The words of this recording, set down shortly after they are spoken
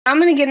I'm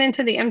going to get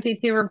into the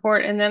MTT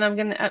report and then I'm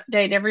going to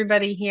update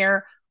everybody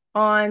here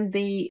on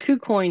the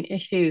KuCoin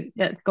issue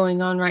that's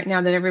going on right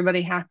now that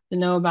everybody has to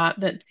know about.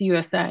 That's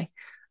USA.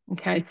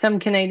 Okay, some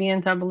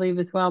Canadians, I believe,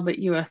 as well, but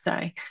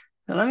USA.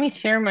 So let me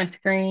share my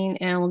screen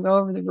and we'll go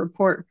over the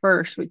report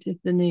first, which is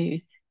the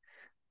news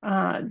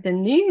of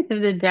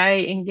the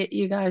day and get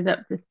you guys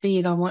up to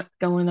speed on what's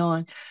going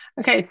on.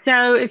 Okay,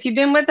 so if you've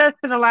been with us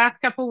for the last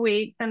couple of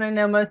weeks, and I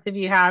know most of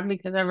you have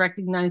because I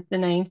recognize the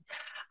names,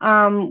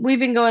 we've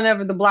been going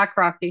over the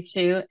BlackRock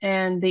issue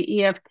and the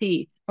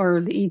EFTs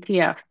or the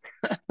ETF.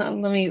 Let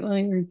me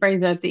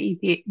rephrase that,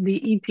 the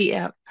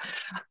ETF.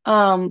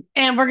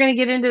 And we're going to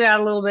get into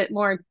that a little bit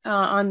more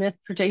on this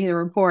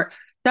particular report.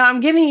 So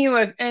I'm giving you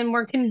and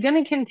we're going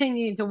to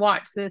continue to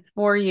watch this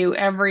for you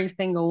every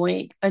single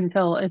week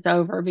until it's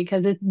over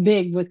because it's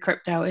big with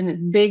crypto and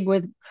it's big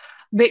with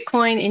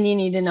Bitcoin and you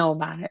need to know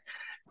about it.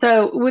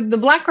 So with the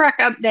BlackRock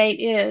update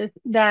is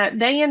that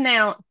they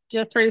announced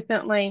just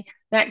recently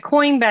that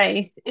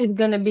Coinbase is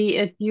going to be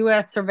its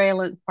U.S.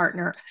 surveillance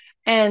partner.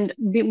 And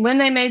when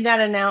they made that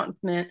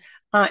announcement,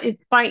 it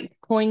spiked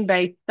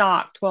Coinbase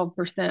stock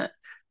 12%.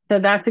 So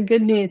that's a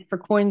good news for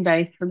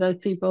Coinbase for those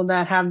people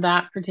that have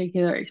that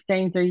particular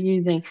exchange they're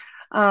using.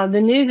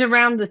 The news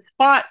around the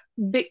spot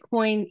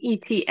Bitcoin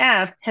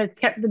ETF has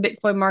kept the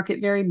Bitcoin market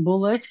very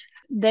bullish.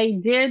 They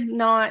did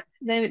not,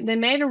 they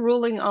made a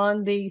ruling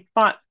on the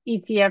spot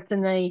ETFs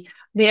and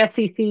the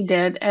SEC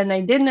did, and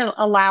they didn't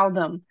allow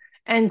them.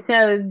 And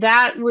so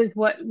that was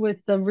what was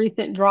the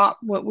recent drop,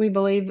 what we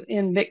believe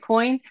in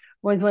Bitcoin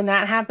was when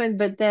that happened.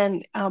 But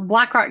then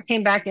BlackRock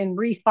came back and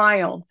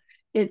refiled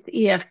its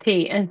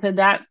EFT. And so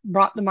that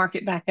brought the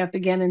market back up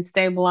again and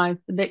stabilized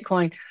the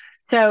Bitcoin.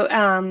 So,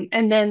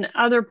 and then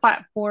other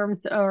platforms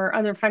or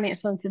other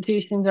financial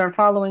institutions are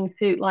following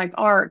suit, like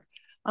ARK,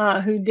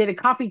 who did a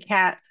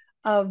copycat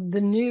of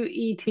the new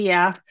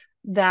ETF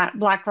that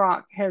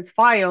BlackRock has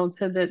filed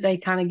so that they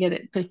kind of get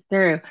it pushed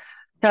through.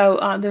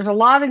 So there's a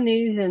lot of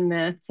news in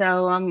this.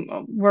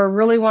 So we're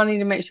really wanting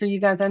to make sure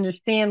you guys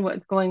understand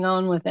what's going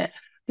on with it.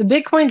 The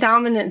Bitcoin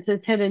dominance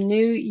has hit a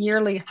new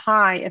yearly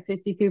high of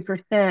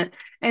 52%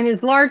 and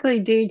is largely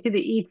due to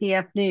the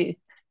ETF news.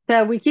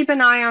 So we keep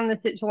an eye on the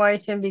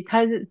situation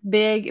because it's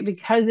big,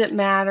 because it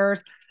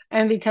matters,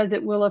 and because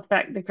it will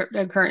affect the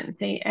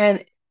cryptocurrency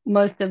and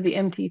most of the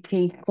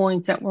MTT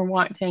coins that we're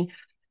watching.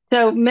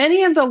 So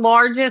many of the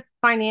largest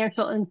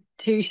financial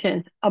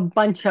institutions, a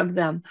bunch of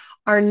them,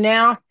 are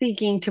now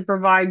seeking to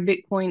provide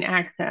Bitcoin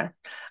access.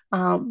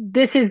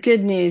 This is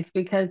good news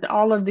because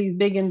all of these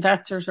big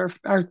investors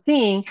are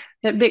seeing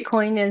that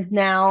Bitcoin is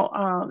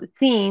now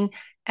seen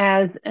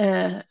as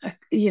a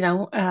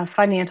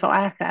financial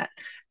asset.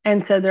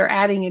 And so they're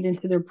adding it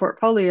into their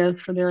portfolios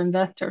for their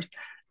investors.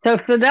 So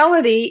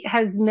Fidelity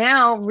has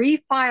now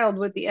refiled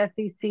with the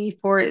SEC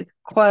for its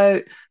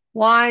quote,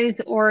 Wise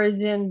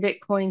Origin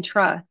Bitcoin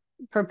Trust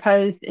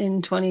proposed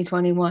in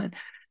 2021.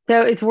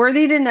 So it's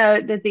worthy to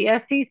note that the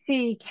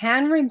SEC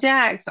can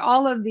reject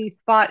all of these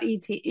spot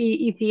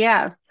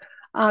ETFs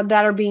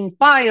that are being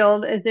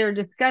filed as they're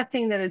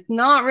discussing that it's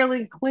not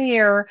really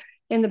clear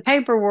in the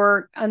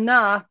paperwork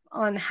enough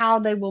on how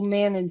they will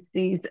manage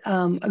these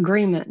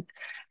agreements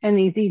and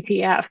these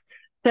ETFs.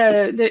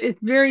 So it's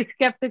very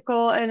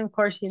skeptical, and of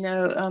course,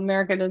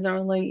 America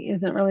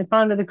isn't really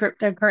fond of the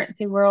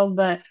cryptocurrency world,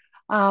 but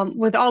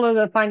with all of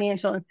the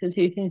financial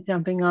institutions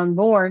jumping on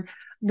board,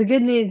 the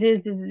good news is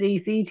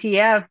these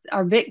ETFs,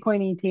 our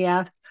Bitcoin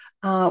ETFs,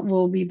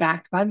 will be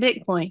backed by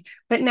Bitcoin.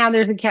 But now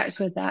there's a catch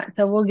with that.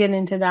 So we'll get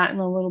into that in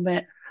a little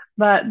bit.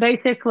 But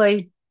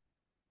basically,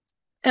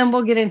 and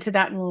we'll get into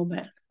that in a little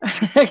bit.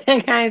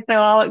 Okay, so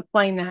I'll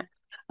explain that.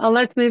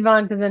 Let's move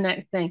on to the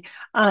next thing.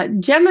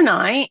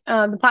 Gemini,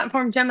 the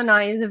platform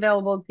Gemini is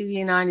available to the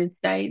United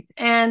States.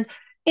 And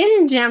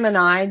in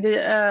Gemini,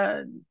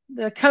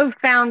 the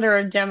co-founder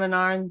of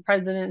Gemini and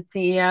president and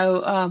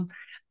CEO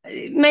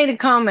made a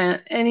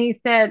comment and he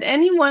said,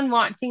 anyone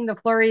watching the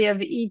flurry of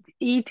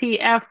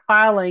ETF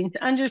filings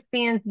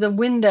understands the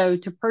window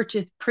to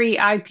purchase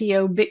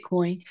pre-IPO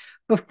Bitcoin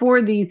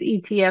before these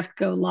ETFs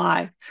go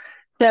live.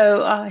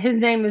 So his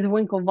name is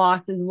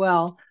Winklevoss as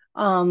well.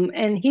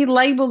 And he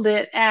labeled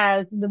it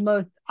as the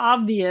most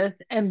obvious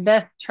and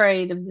best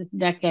trade of this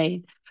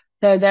decade.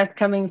 So that's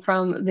coming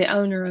from the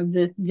owner of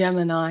this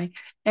Gemini.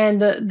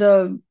 And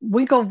the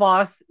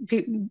Winklevoss,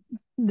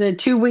 the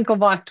two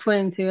Winklevoss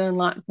twins who own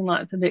lots and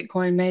lots of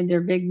Bitcoin made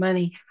their big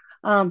money.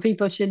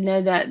 People should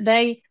know that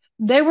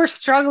they were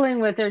struggling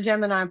with their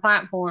Gemini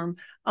platform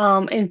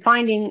and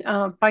finding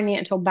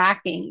financial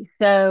backing.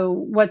 So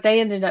what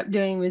they ended up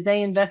doing was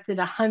they invested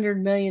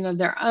 100 million of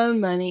their own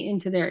money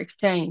into their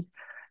exchange.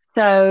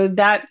 So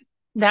that's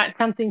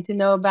something to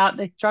know about.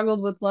 They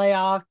struggled with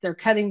layoffs. They're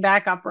cutting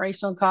back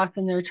operational costs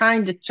and they're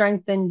trying to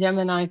strengthen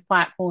Gemini's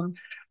platform.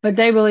 But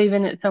they believe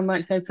in it so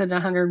much they put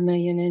 100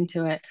 million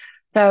into it.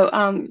 So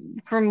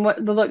from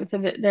what the looks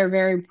of it, they're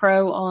very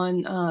pro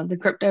on the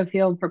crypto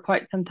field for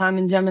quite some time,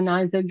 and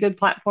Gemini is a good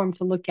platform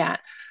to look at.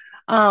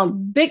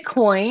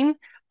 Bitcoin,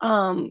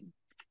 um,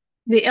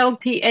 the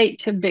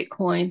LTH of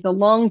Bitcoin, the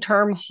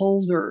long-term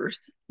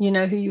holders, you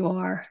know who you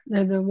are.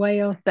 They're the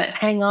whales that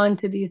hang on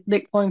to these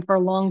Bitcoin for a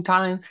long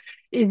time,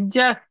 is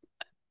just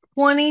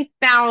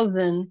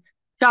 20,000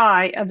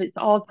 shy of its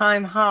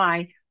all-time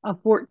high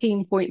of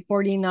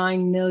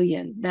 14.49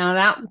 million. Now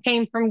that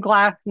came from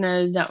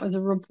Glassnode. That was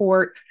a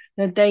report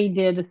that they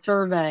did, a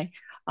survey.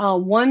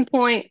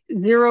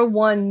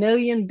 1.01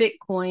 million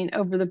Bitcoin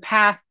over the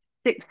past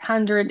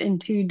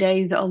 602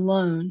 days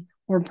alone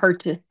were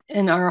purchased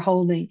in our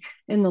holding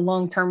in the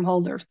long-term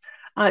holders.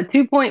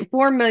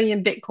 2.4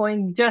 million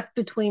Bitcoin just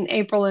between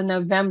April and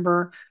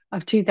November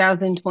of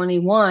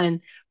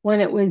 2021,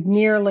 when it was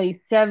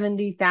nearly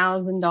 $70,000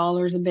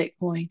 a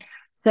Bitcoin.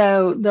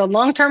 So the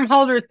long-term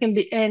holders can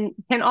be and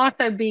can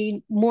also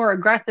be more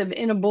aggressive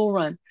in a bull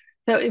run.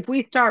 So if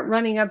we start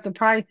running up the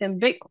price in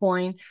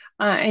Bitcoin,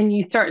 and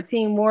you start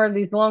seeing more of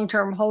these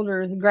long-term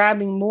holders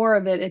grabbing more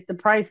of it at the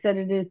price that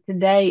it is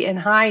today and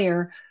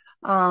higher,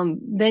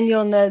 then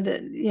you'll know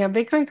that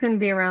Bitcoin's going to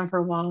be around for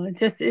a while.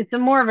 It's a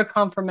more of a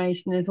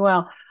confirmation as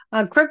well.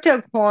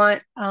 Crypto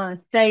Quant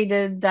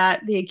stated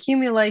that the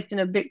accumulation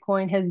of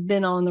Bitcoin has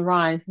been on the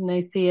rise, and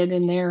they see it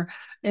in their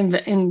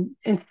in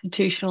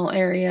institutional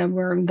area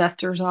where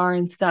investors are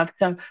and stuff.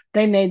 So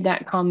they made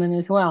that comment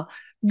as well.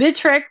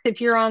 Bittrex,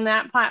 if you're on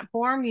that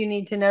platform, you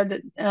need to know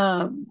that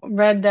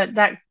read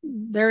that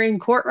they're in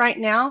court right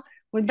now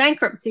with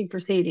bankruptcy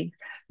proceedings.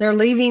 They're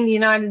leaving the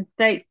United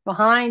States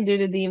behind due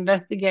to the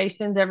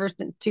investigations ever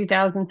since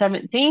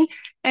 2017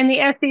 and the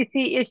SEC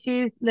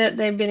issues that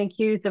they've been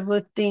accused of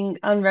listing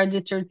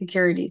unregistered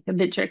securities. So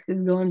Bittrex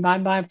is going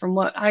bye-bye from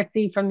what I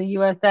see from the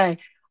USA.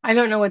 I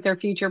don't know what their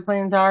future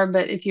plans are,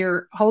 but if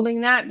you're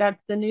holding that,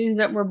 that's the news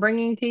that we're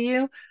bringing to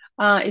you.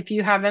 If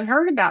you haven't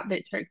heard about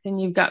Bittrex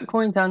and you've got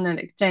coins on that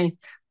exchange,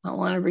 I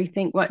want to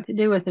rethink what to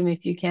do with them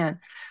if you can.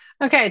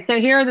 Okay, so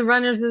here are the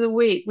runners of the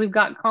week. We've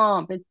got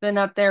Comp. It's been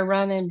up there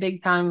running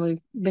big time. We've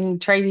been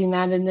trading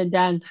that in the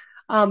den.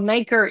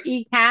 Maker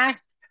eCash,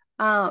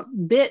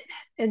 Bit,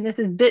 and this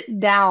is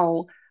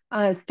BitDAO,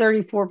 is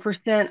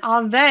 34%.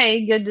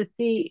 Aave, good to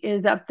see,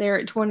 is up there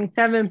at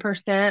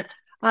 27%.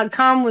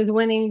 Com was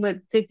winning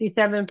with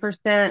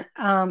 57%.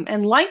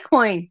 And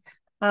Litecoin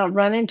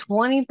running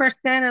 20%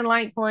 in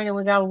Litecoin, and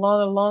we got a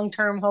lot of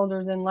long-term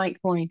holders in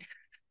Litecoin.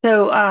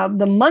 So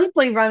the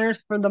monthly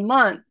runners for the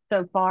month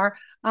so far,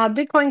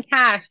 Bitcoin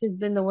Cash has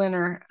been the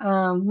winner,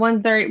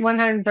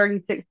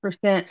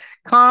 136%.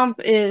 Comp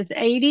is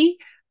 80,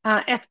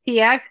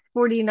 FTX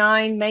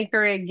 49,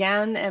 Maker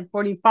again at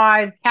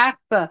 45,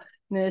 Caspa.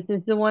 This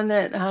is the one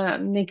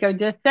that Nico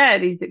just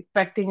said. He's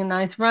expecting a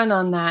nice run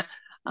on that,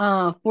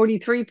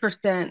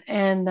 43%.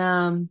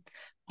 And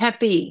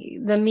Peppy,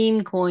 the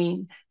meme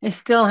coin, is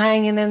still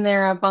hanging in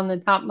there up on the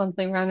top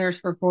monthly runners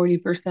for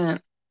 40%.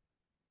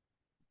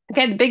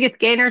 Okay, the biggest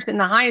gainers and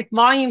the highest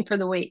volume for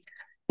the week.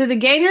 So the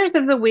gainers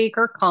of the week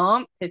are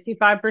Comp,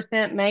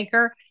 55%,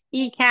 Maker,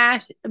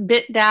 eCash,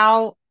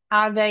 BitDAO,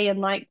 Aave, and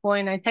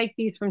Litecoin. I take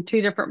these from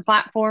two different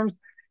platforms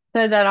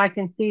so that I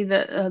can see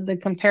the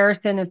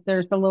comparison if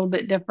there's a little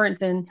bit difference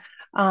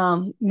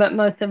but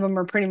most of them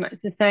are pretty much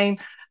the same.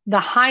 The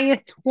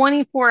highest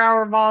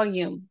 24-hour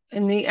volume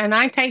and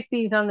I take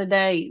these on the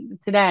day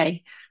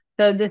today.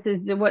 So this is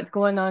what's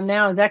going on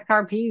now. Is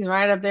XRP is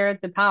right up there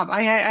at the top.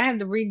 I had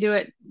to redo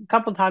it a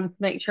couple times to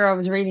make sure I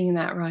was reading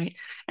that right.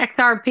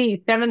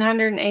 XRP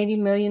 780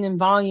 million in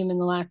volume in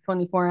the last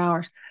 24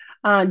 hours.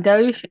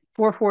 Doge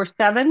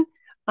 447,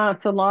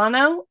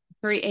 Solano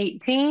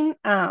 318,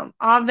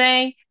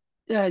 Aave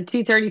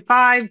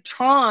 235,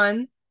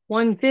 Tron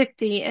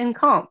 150, and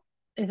Comp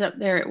is up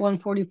there at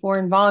 144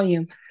 in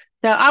volume.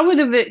 So I would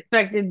have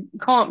expected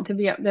Comp to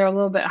be up there a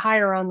little bit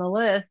higher on the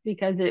list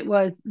because it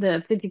was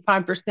the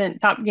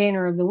 55% top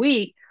gainer of the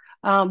week,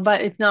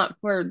 but it's not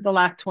for the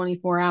last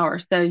 24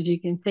 hours. So as you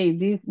can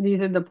see, these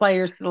are the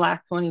players for the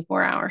last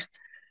 24 hours.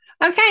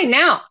 Okay,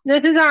 now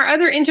this is our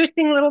other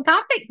interesting little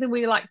topic that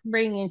we like to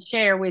bring and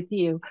share with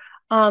you,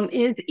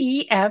 is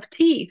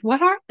EFTs.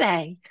 What are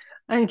they?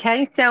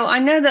 Okay, so I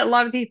know that a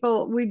lot of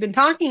people, we've been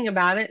talking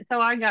about it, so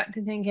I got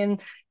to thinking,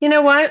 you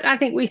know what? I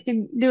think we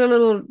should do a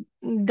little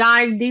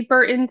dive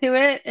deeper into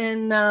it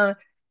and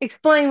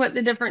explain what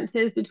the difference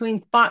is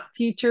between spot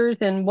futures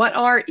and what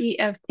are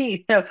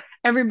EFTs, so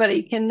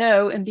everybody can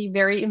know and be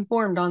very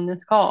informed on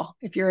this call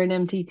if you're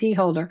an MTT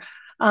holder.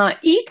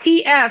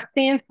 ETF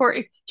stands for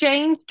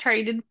Exchange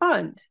Traded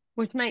Fund,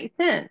 which makes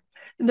sense.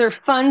 They're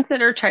funds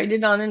that are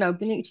traded on an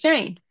open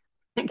exchange.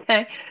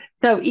 Okay,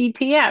 so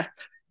ETF.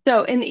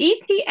 So an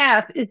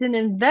ETF is an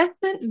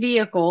investment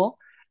vehicle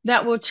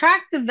that will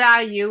track the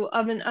value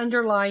of an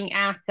underlying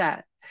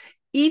asset.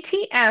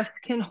 ETFs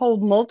can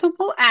hold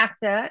multiple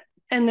assets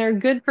and they're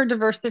good for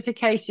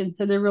diversification.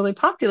 So they're really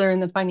popular in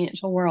the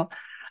financial world.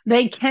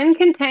 They can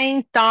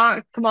contain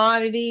stocks,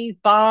 commodities,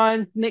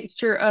 bonds,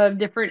 mixture of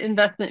different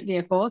investment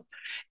vehicles.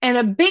 And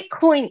a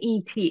Bitcoin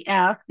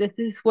ETF, this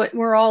is what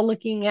we're all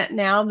looking at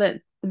now,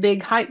 that's the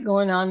big hype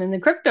going on in the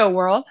crypto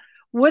world,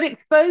 would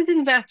expose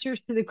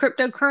investors to the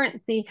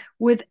cryptocurrency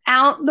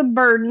without the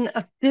burden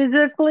of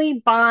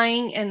physically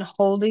buying and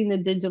holding the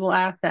digital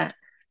asset.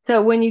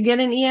 So when you get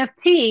an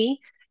EFT,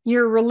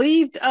 you're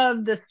relieved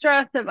of the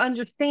stress of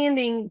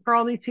understanding for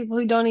all these people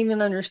who don't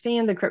even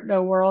understand the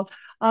crypto world,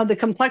 the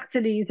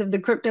complexities of the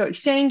crypto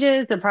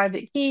exchanges, the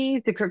private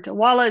keys, the crypto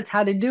wallets,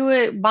 how to do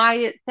it, buy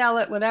it, sell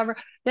it, whatever.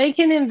 They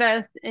can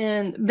invest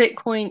in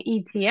Bitcoin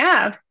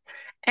ETFs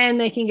and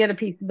they can get a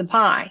piece of the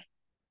pie.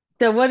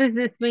 So what does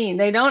this mean?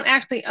 They don't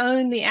actually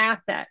own the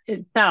asset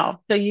itself.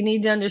 So you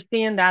need to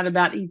understand that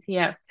about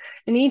ETFs.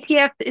 An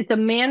ETF is a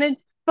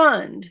managed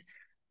fund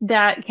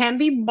that can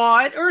be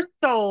bought or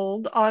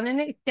sold on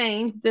an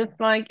exchange, just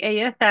like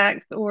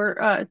ASX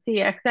or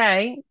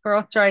CXA for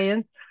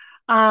Australians.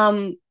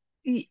 Um,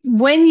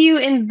 when you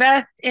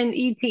invest in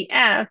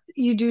ETFs,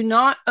 you do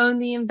not own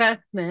the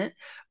investment,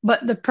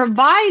 but the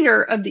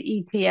provider of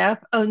the ETF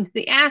owns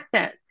the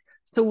asset.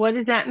 So what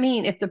does that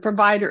mean? If the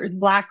provider is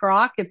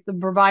BlackRock, if the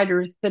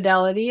provider is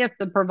Fidelity, if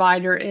the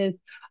provider is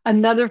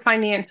another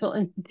financial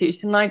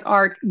institution like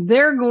ARK,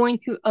 they're going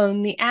to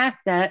own the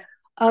asset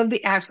of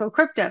the actual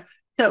crypto.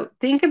 So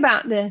think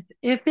about this.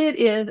 If it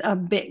is a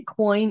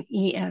Bitcoin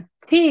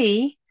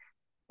EFT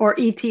or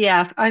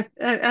ETF,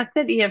 I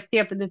said EFT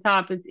up at the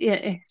top. It's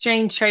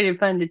exchange traded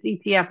fund. It's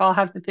ETF. I'll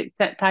have to fix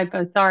that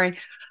typo. Sorry.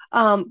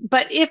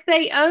 But if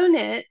they own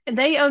it,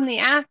 they own the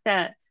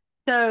asset.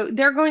 So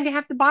they're going to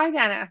have to buy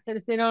that asset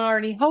if they don't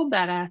already hold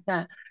that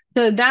asset.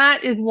 So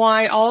that is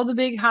why all the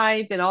big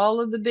hype and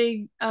all of the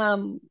big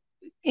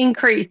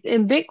increase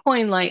in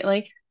Bitcoin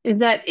lately is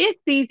that if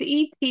these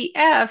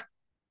ETFs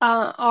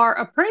are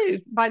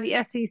approved by the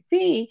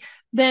SEC,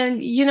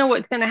 then you know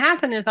what's going to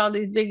happen is all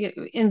these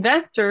big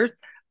investors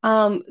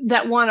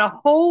that want to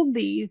hold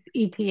these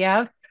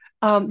ETFs,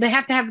 they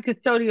have to have a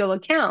custodial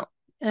account,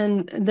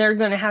 and they're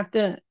going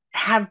to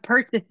have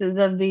purchases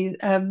of the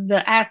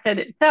asset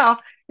itself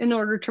in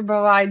order to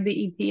provide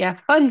the ETF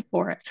fund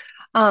for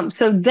it.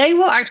 So they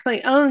will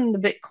actually own the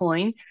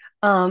Bitcoin,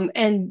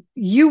 and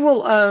you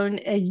will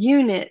own a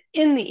unit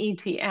in the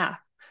ETF.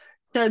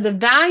 So the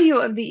value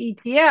of the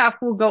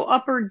ETF will go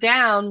up or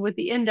down with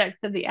the index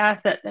of the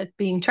asset that's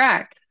being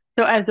tracked.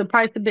 So as the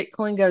price of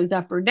Bitcoin goes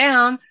up or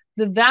down,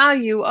 the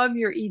value of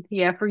your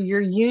ETF or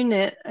your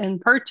unit and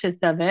purchase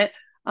of it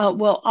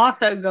will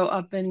also go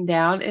up and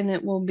down, and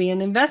it will be an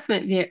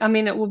investment.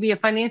 It will be a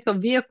financial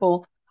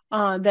vehicle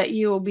that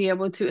you will be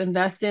able to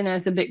invest in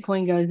as the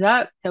Bitcoin goes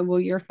up. So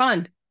will your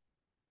fund.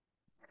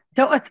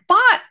 So a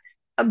spot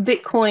of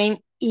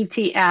Bitcoin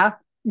ETF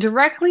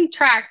directly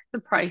tracks the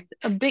price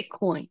of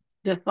Bitcoin,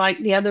 just like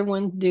the other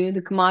ones do.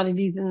 The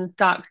commodities and the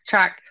stocks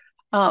track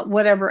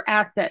whatever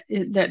asset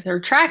that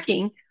they're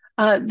tracking.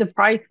 The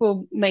price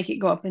will make it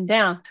go up and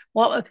down.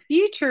 While a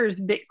futures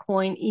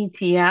Bitcoin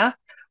ETF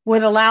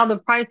would allow the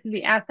price of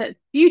the asset's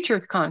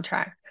futures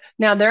contract.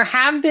 Now, there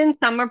have been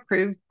some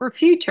approved for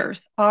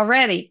futures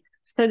already.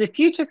 So the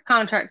futures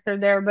contracts are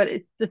there, but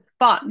it's the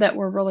spot that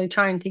we're really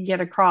trying to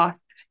get across,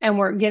 and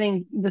we're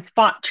getting the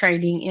spot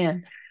trading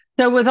in.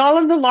 So with all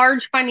of the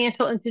large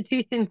financial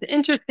institutions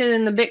interested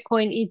in the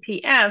Bitcoin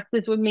ETFs,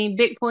 this would mean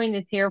Bitcoin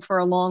is here for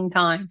a long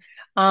time,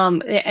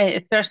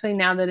 especially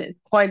now that it's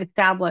quite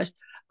established.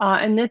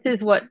 And this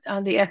is what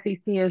the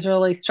SEC is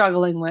really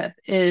struggling with,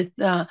 is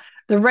the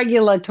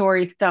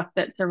regulatory stuff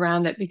that's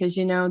around it, because,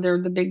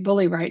 they're the big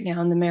bully right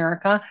now in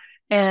America,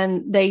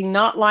 and they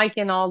not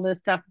liking all this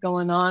stuff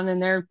going on,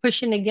 and they're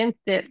pushing against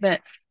it,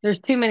 but there's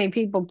too many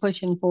people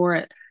pushing for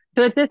it.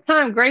 So at this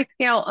time,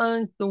 Grayscale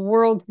owns the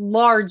world's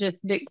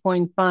largest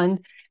Bitcoin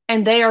fund,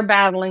 and they are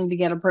battling to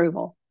get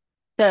approval.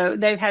 So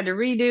they've had to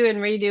redo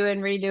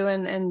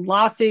and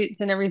lawsuits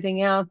and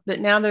everything else.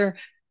 But now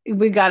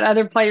we've got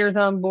other players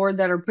on board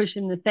that are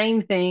pushing the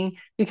same thing,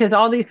 because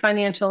all these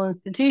financial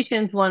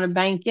institutions want to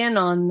bank in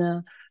on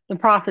the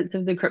profits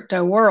of the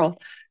crypto world.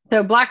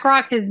 So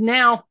BlackRock has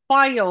now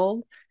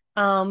filed,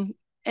 and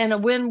a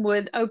win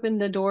would open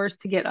the doors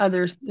to get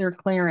others their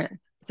clearance.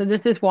 So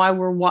this is why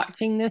we're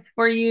watching this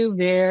for you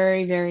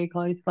very, very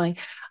closely.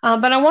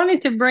 But I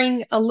wanted to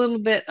bring a little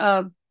bit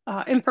of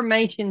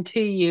information to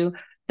you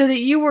so that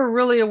you were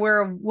really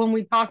aware of, when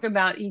we talk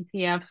about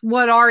ETFs,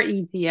 what are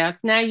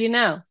ETFs? Now you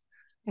know.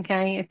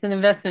 Okay, it's an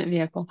investment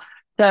vehicle.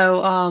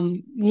 So,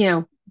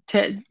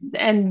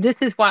 and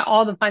this is why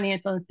all the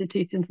financial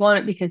institutions want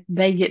it, because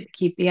they get to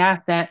keep the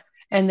asset,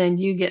 and then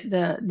you get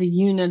the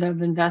unit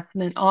of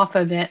investment off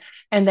of it,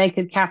 and they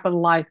could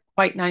capitalize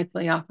quite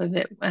nicely off of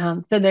it.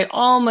 So they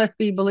all must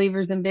be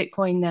believers in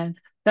Bitcoin then.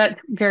 That's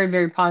very,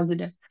 very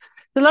positive.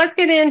 So let's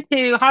get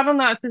into Hodl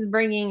Knots is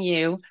bringing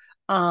you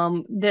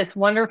this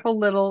wonderful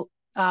little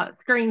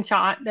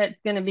screenshot that's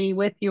going to be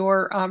with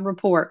your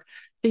report.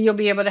 So you'll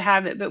be able to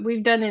have it. But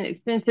we've done an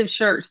extensive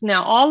search.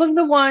 Now, all of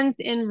the ones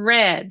in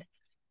red,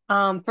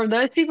 for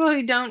those people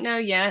who don't know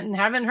yet and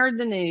haven't heard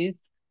the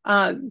news,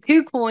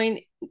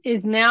 KuCoin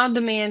is now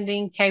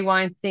demanding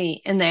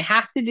KYC, and they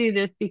have to do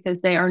this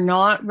because they are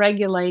not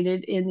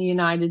regulated in the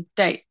United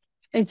States.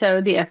 And so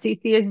the SEC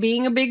is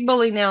being a big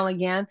bully now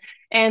again,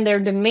 and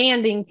they're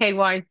demanding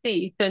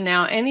KYC. So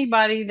now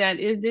anybody that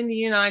is in the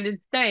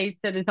United States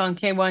that is on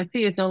KYC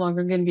is no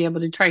longer going to be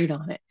able to trade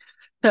on it.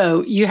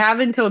 So you have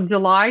until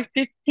July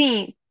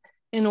 15th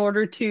in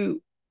order to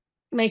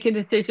make a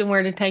decision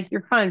where to take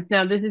your funds.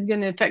 Now, this is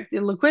going to affect the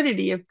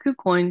liquidity of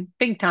KuCoin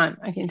big time.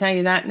 I can tell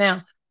you that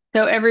now.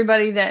 So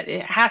everybody that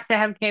has to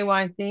have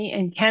KYC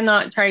and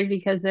cannot trade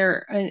because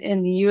they're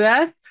in the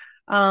U.S.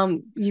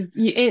 Some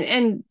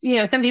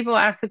people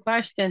ask the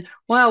question,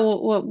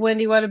 well,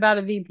 Wendy, what about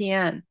a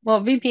VPN?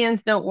 Well,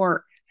 VPNs don't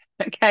work.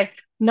 Okay,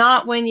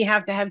 not when you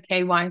have to have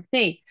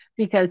KYC,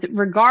 because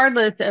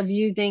regardless of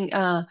using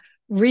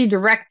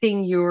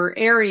redirecting your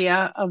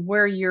area of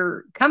where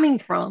you're coming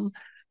from,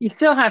 you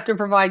still have to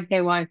provide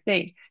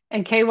KYC.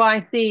 And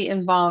KYC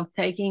involves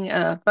taking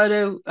a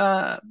photo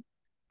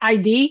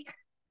ID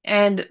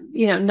and,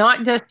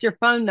 not just your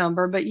phone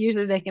number, but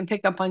usually they can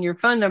pick up on your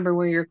phone number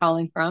where you're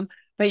calling from,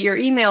 but your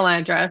email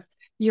address.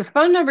 Your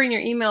phone number and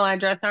your email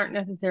address aren't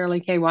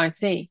necessarily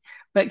KYC,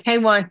 but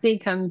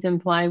KYC comes in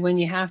play when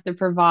you have to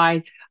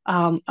provide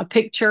a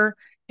picture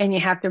and you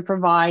have to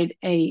provide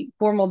a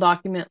formal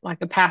document like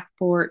a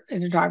passport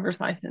and a driver's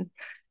license.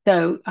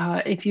 So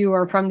if you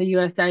are from the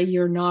USA,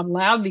 you're not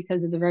allowed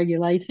because of the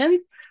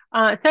regulations.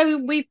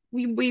 So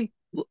we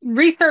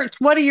research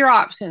what are your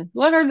options?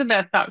 What are the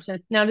best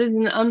options? Now, this is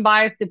an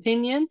unbiased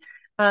opinion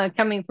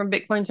coming from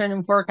Bitcoin Trend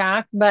and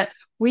Forecast, but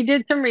we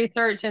did some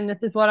research and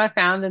this is what I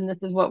found, and this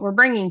is what we're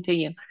bringing to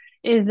you,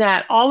 is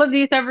that all of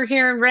these over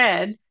here in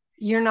red,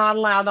 you're not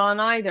allowed on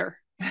either.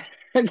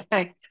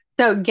 Okay.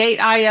 So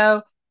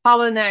Gate.io,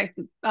 Poloniex,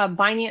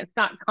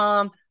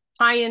 Binance.com,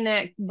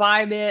 Pionex,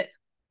 Bybit,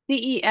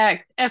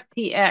 CEX,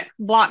 FTX,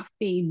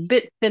 Blockspeed,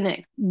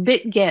 Bitfinex,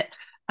 BitGet,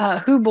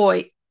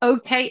 Huobi,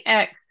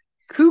 OKX,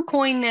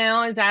 KuCoin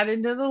now is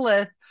added to the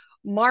list.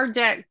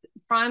 Margex,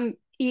 Prime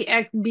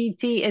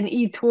EXBT, and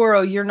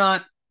eToro,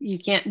 you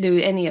can't do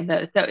any of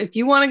those. So if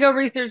you want to go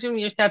research them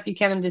yourself, you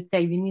can. I'm just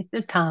saving you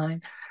some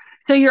time.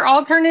 So your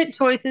alternate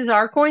choices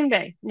are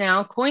Coinbase.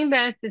 Now,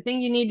 Coinbase, the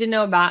thing you need to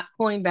know about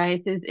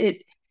Coinbase is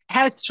it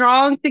has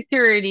strong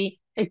security.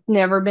 It's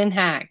never been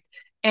hacked.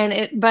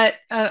 But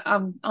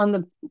on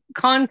the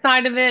con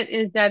side of it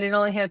is that it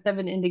only has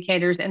 7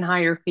 indicators and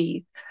higher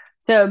fees.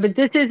 But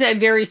this is a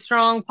very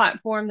strong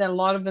platform that a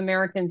lot of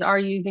Americans are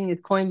using.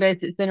 Is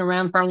Coinbase. It's been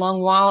around for a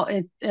long while.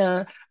 It's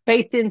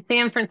based in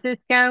San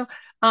Francisco.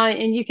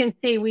 And you can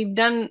see we've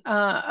done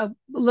a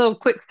little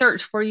quick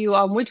search for you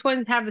on which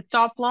ones have a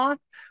stop loss,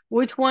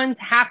 which ones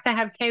have to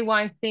have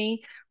KYC,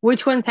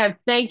 which ones have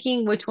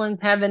staking, which ones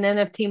have an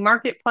NFT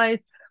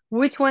marketplace,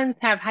 which ones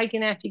have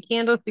Heikin-Ashi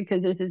candles,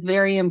 because this is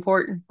very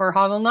important for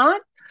HODL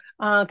knots,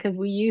 because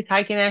we use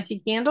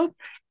Heikin-Ashi candles,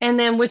 and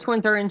then which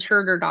ones are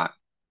insured or not.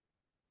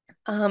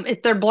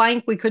 If they're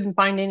blank, we couldn't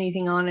find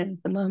anything on it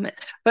at the moment.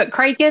 But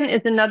Kraken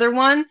is another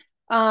one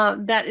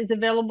that is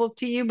available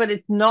to you, but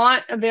it's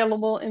not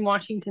available in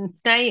Washington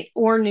State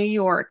or New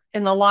York.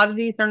 And a lot of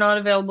these are not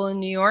available in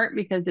New York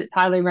because it's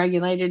highly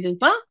regulated as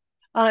well.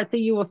 So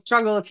you will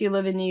struggle if you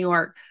live in New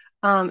York.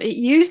 It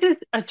uses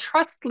a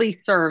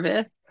Trustly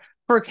service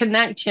for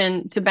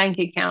connection to bank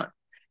accounts.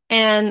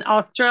 And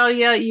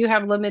Australia, you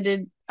have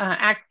limited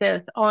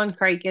access on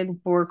Kraken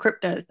for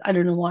cryptos. I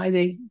don't know why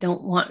they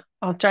don't want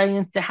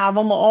Australians to have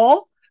them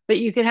all, but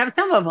you can have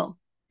some of them.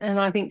 And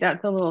I think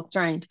that's a little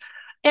strange.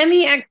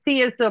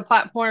 MEXC is the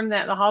platform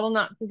that the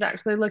HODL is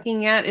actually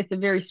looking at. It's a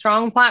very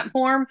strong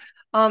platform.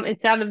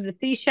 It's out of the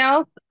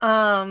Seychelles.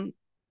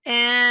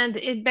 And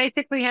it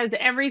basically has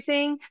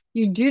everything.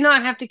 You do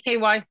not have to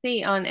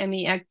KYC on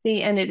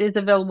MEXC, and it is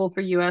available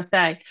for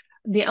USA.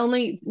 The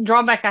only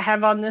drawback I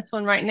have on this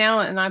one right now,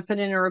 and I put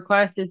in a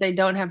request, is they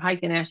don't have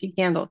Heikin-Ashi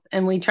candles,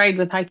 and we trade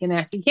with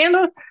Heikin-Ashi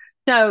candles.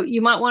 So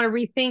you might want to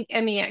rethink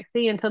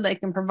MEXC until they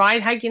can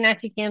provide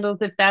Heikin-Ashi candles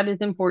if that is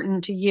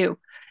important to you.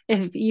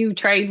 If you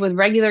trade with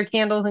regular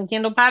candles and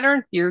candle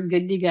patterns, you're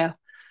good to go.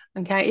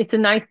 Okay, it's a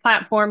nice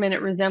platform and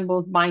it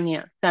resembles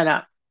Binance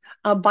setup.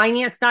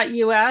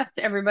 Binance.us,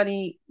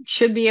 everybody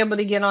should be able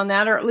to get on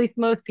that, or at least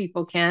most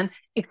people can,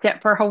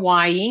 except for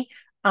Hawaii,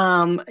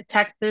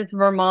 Texas,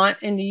 Vermont,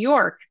 and New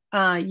York.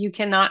 You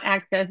cannot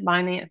access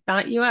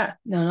Binance.us.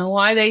 Don't know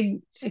why they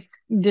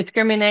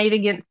discriminate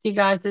against you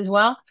guys as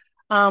well.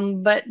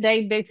 But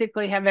they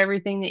basically have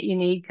everything that you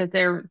need because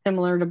they're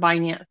similar to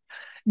Binance.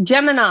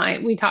 Gemini,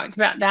 we talked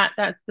about that.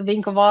 That's the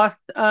Winklevoss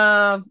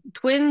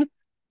twins.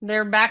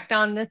 They're backed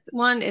on this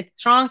one. It's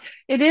strong.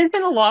 It is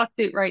in a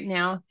lawsuit right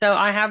now. So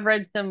I have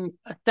read some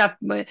stuff,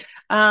 but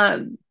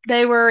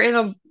they were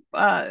in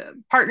a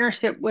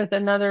partnership with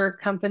another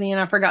company,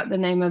 and I forgot the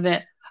name of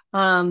it.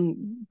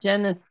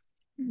 Genos,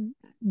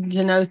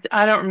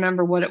 I don't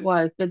remember what it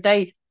was, but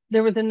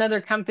there was another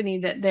company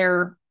that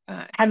they're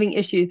having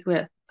issues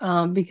with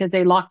because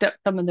they locked up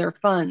some of their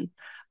funds.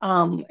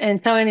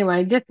 And so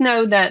anyway, just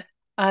know that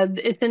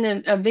it's in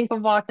a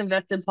Winklevoss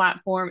invested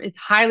platform. It's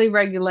highly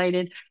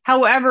regulated.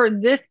 However,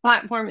 this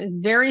platform is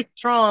very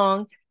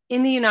strong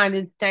in the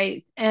United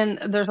States, and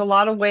there's a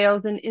lot of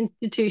whales and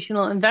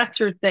institutional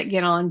investors that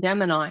get on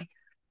Gemini.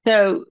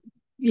 So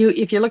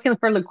if you're looking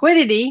for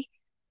liquidity,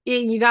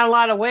 and you got a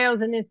lot of whales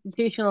and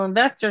institutional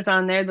investors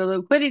on there, the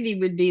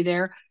liquidity would be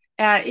there.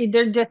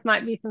 There just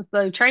might be some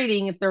slow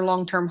trading if they're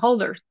long-term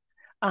holders.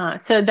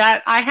 So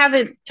that I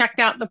haven't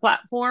checked out the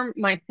platform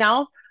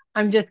myself.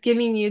 I'm just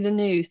giving you the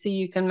news so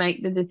you can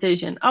make the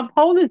decision.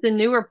 Uphold is a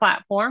newer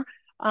platform.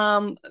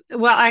 Well,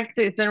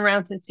 actually, it's been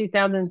around since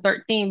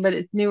 2013, but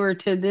it's newer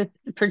to this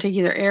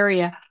particular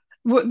area.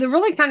 The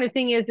really kind of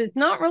thing is it's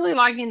not really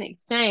like an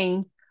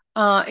exchange.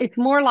 It's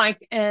more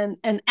like an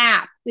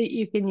app that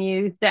you can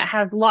use that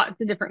has lots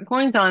of different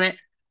coins on it,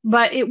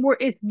 but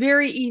it's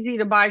very easy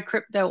to buy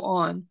crypto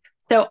on.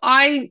 So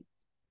I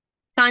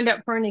signed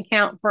up for an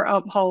account for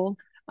Uphold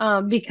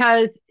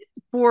because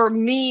for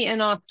me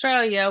in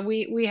Australia,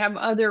 we have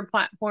other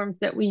platforms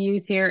that we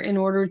use here in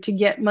order to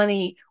get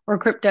money or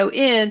crypto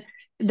in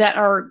that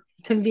are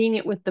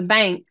convenient with the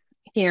banks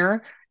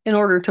here in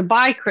order to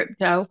buy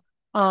crypto,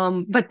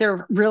 but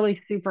they're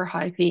really super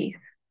high fees.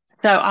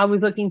 So I was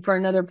looking for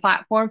another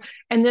platform,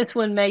 and this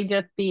one may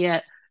just be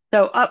it.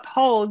 So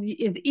Uphold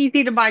is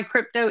easy to buy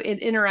crypto.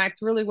 It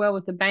interacts really well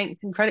with the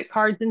banks and credit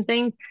cards and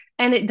things.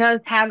 And it does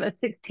have a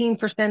 16%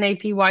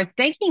 APY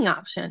staking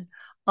option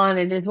on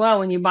it as well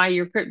when you buy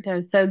your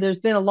crypto. So there's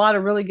been a lot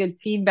of really good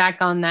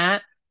feedback on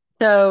that.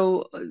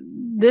 So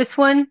this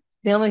one,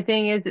 the only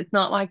thing is it's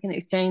not like an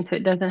exchange, so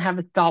it doesn't have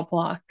a stop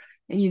loss.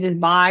 You just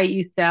buy,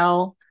 you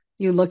sell,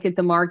 you look at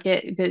the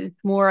market. But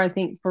it's more, I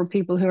think, for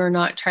people who are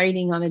not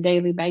trading on a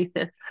daily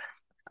basis,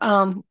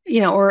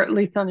 or at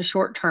least on a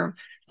short term.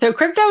 So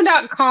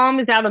crypto.com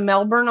is out of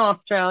Melbourne,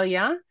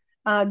 Australia.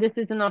 This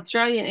is an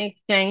Australian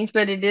exchange,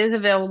 but it is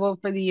available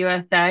for the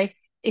USA,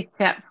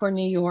 except for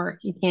New York.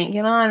 You can't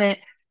get on it.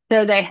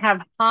 So they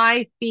have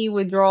high fee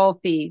withdrawal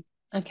fees.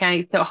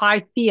 Okay, so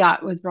high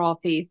fiat withdrawal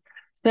fees.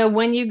 So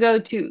when you go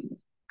to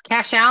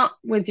cash out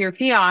with your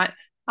fiat,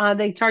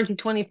 they charge you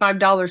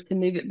 $25 to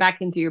move it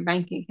back into your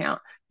bank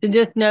account. So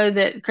just know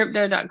that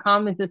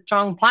crypto.com is a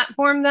strong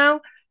platform,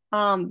 though.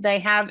 They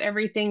have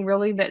everything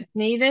really that's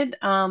needed.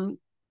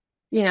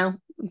 You know,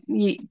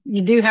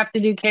 you do have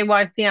to do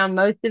KYC on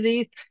most of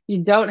these.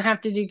 You don't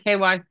have to do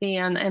KYC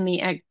on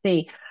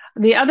MEXC.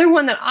 The other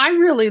one that I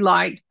really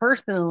liked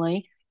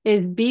personally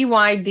is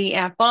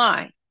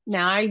BYDFI.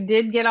 Now, I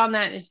did get on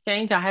that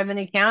exchange. I have an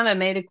account. I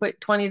made a quick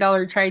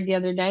 $20 trade the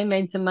other day,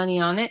 made some money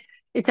on it.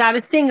 It's out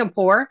of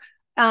Singapore.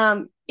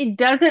 It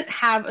doesn't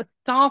have a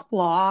stop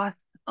loss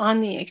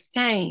on the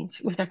exchange,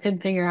 which I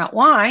couldn't figure out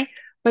why,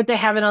 but they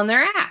have it on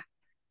their app.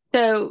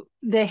 So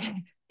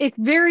it's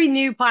very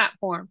new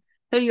platform.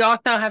 So you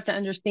also have to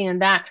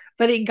understand that.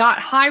 But it got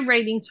high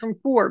ratings from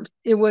Forbes.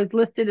 It was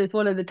listed as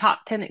one of the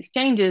top 10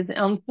 exchanges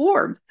on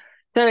Forbes.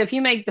 So if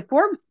you make the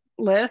Forbes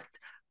list,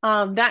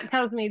 that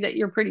tells me that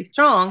you're pretty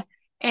strong.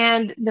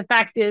 And the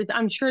fact is,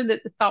 I'm sure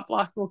that the stop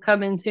loss will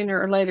come in sooner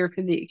or later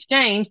for the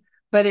exchange,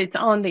 but it's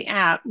on the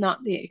app,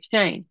 not the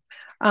exchange.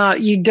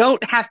 You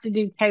don't have to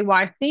do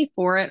KYC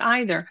for it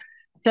either.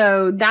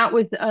 So that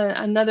was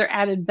another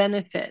added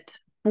benefit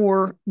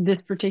for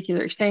this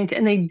particular exchange,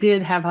 and they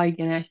did have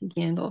Heiken Ashi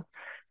candles.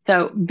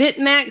 So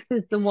BitMEX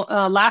is the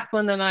last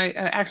one that I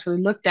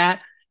actually looked at,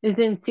 is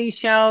in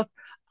Seychelles.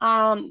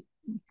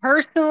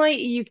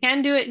 Personally, you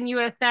can do it in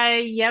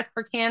USA, yes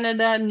for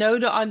Canada, no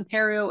to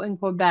Ontario and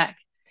Quebec.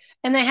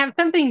 And they have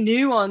something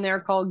new on there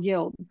called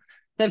guilds.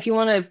 So if you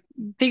want to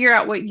figure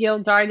out what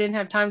guilds are, I didn't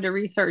have time to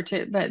research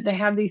it, but they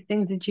have these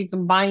things that you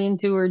can buy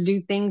into or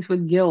do things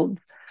with guilds.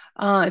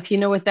 If you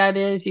know what that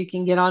is, you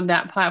can get on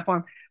that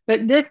platform.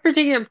 But this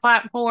particular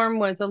platform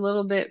was a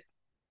little bit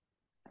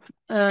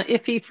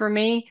iffy for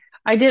me.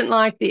 I didn't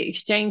like the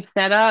exchange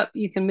setup.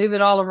 You can move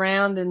it all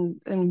around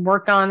and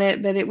work on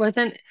it, but it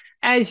wasn't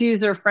as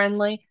user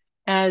friendly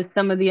as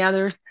some of the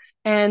others.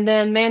 And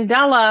then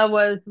Mandela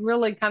was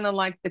really kind of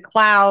like the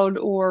cloud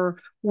or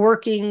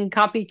working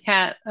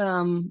copycat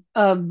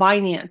of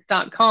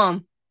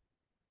Binance.com.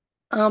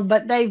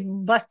 But they've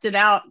busted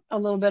out a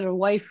little bit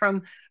away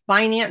from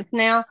Binance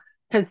now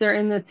because they're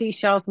in the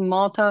Seychelles and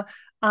Malta.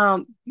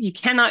 You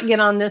cannot get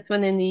on this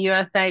one in the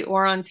USA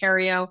or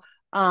Ontario.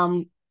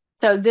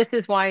 So this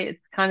is why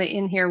it's kind of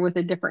in here with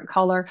a different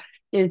color,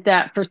 is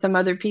that for some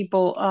other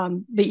people,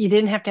 but you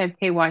didn't have to have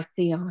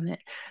KYC on it.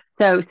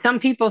 So some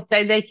people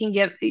say they can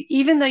get,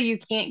 even though you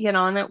can't get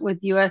on it with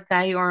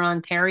USA or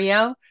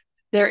Ontario,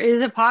 there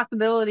is a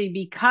possibility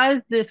because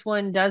this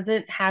one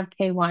doesn't have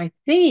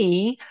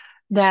KYC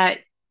that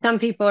some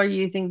people are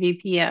using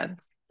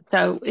VPNs.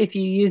 So if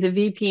you use a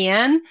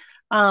VPN,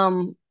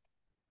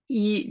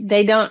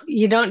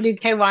 you don't do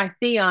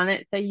KYC on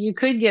it, so you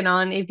could get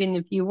on even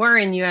if you were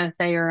in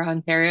USA or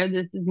Ontario.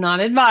 This is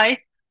not advice.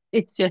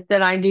 It's just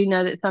that I do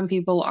know that some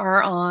people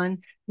are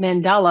on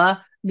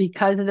Mandela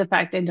because of the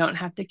fact they don't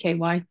have to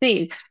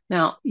KYC.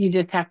 Now, you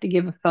just have to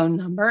give a phone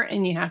number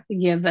and you have to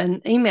give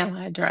an email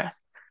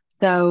address.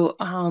 So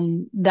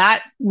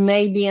that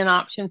may be an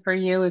option for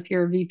you if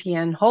you're a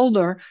VPN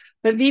holder.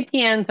 But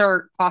VPNs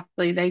are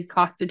costly. They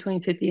cost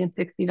between $50 and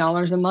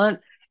 $60 a month,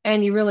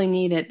 and you really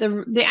need it.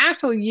 The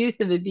actual use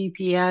of a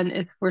VPN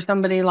is for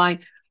somebody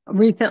like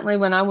recently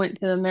when I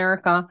went to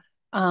America,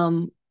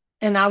 and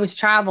I was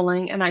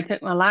traveling and I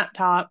took my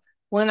laptop.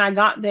 When I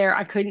got there,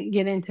 I couldn't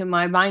get into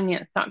my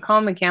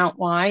Binance.com account.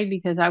 Why?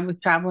 Because I was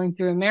traveling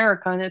through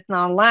America and it's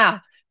not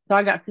allowed. So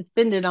I got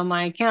suspended on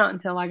my account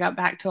until I got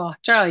back to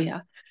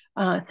Australia.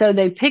 So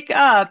they pick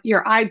up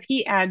your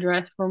IP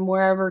address from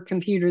wherever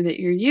computer that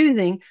you're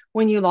using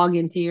when you log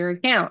into your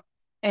account.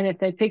 And if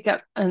they pick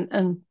up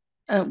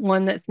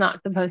one that's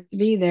not supposed to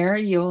be there,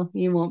 you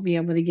won't be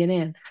able to get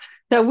in.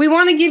 So we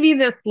want to give you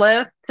this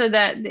list so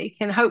that it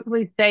can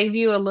hopefully save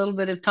you a little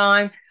bit of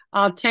time.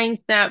 I'll change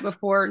that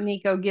before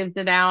Nico gives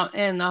it out,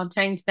 and I'll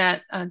change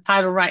that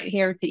title right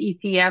here to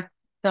ETF,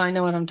 so I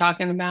know what I'm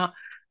talking about.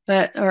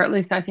 Or at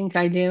least I think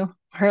I do,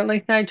 or at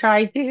least I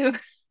try to.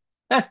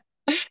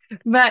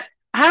 But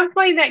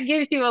hopefully that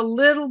gives you a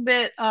little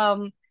bit.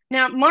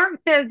 Now, Mark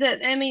says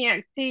that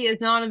MEXC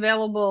is not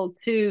available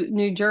to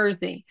New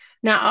Jersey.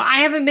 Now,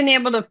 I haven't been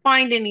able to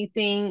find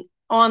anything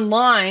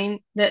online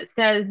that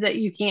says that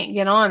you can't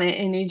get on it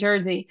in New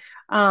Jersey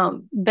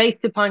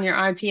based upon your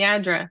IP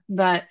address.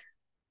 But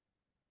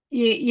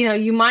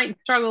you might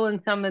struggle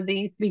in some of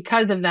these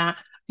because of that.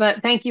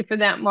 But thank you for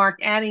that, Mark,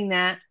 adding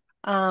that.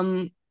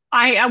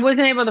 I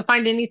wasn't able to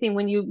find anything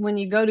when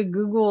you go to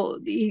Google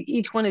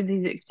each one of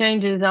these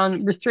exchanges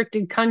on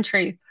restricted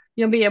countries.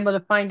 You'll be able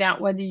to find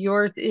out whether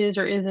yours is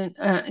or isn't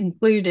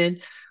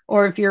included,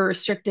 or if you're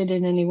restricted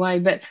in any way.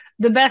 But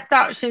the best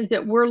options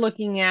that we're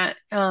looking at,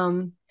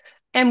 and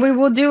we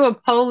will do a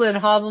poll at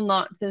Hodl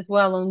Knots as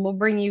well, and we'll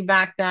bring you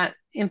back that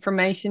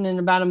information in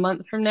about a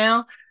month from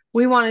now.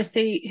 We want to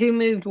see who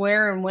moved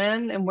where and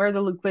when and where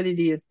the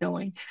liquidity is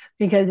going.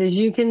 Because as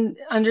you can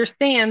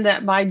understand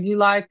that by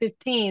July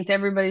 15th,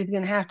 everybody's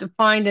going to have to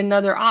find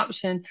another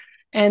option.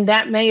 And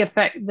that may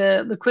affect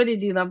the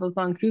liquidity levels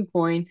on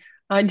KuCoin,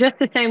 just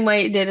the same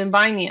way it did in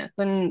Binance.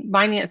 When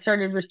Binance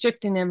started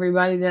restricting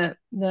everybody, the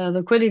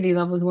liquidity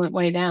levels went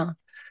way down.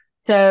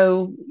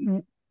 So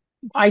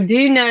I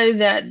do know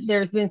that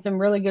there's been some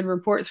really good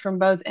reports from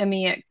both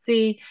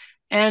MEXC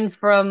and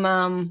from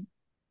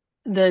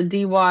the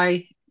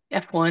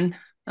DYF1,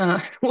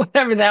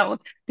 whatever that was,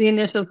 the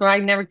initials were. I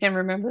never can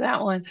remember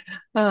that one.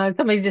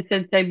 Somebody just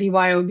said say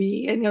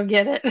BYOB and you'll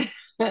get it.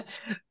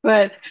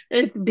 But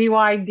it's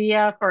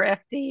BYDF or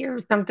FD or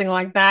something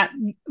like that.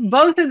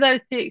 Both of those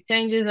two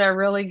exchanges are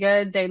really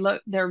good.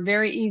 They're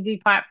very easy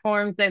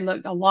platforms. They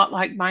look a lot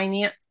like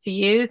Binance to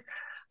use.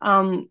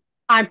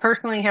 I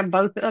personally have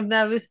both of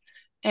those.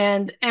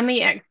 And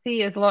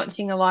MEXC is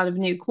launching a lot of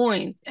new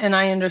coins. And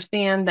I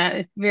understand that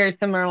it's very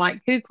similar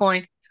like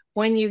KuCoin.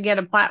 When you get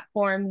a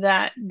platform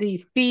that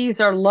the fees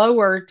are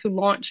lower to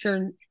launch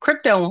your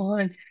crypto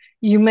on,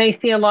 you may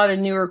see a lot of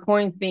newer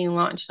coins being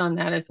launched on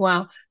that as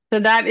well. So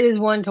that is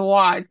one to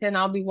watch, and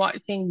I'll be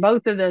watching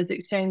both of those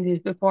exchanges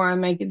before I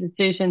make a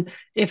decision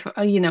if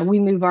we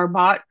move our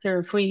bots or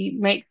if we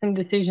make some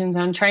decisions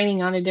on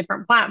training on a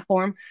different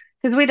platform,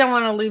 because we don't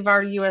want to leave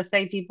our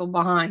USA people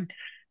behind.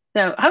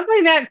 So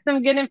hopefully that's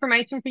some good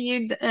information for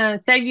you,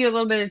 save you a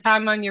little bit of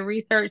time on your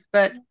research,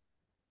 but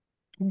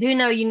do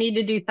know you need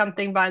to do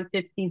something by the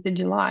 15th of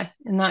July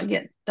and not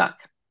get stuck.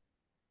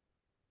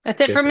 That's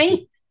it for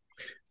me.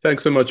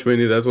 Thanks so much,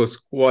 Wendy. That was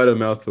quite a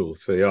mouthful.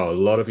 So yeah, a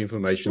lot of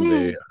information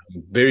there.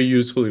 Very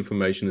useful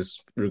information is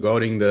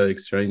regarding the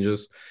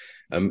exchanges.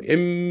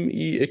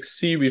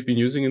 MEXC we've been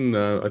using in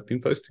I've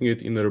been posting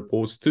it in the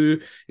reports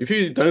too. If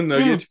you don't know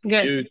yet,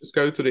 you just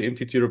go to the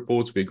MTT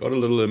reports. We got a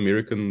little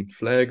American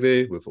flag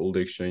there with all the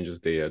exchanges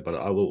there, but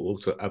I will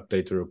also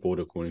update the report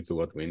according to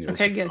what Wendy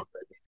also found.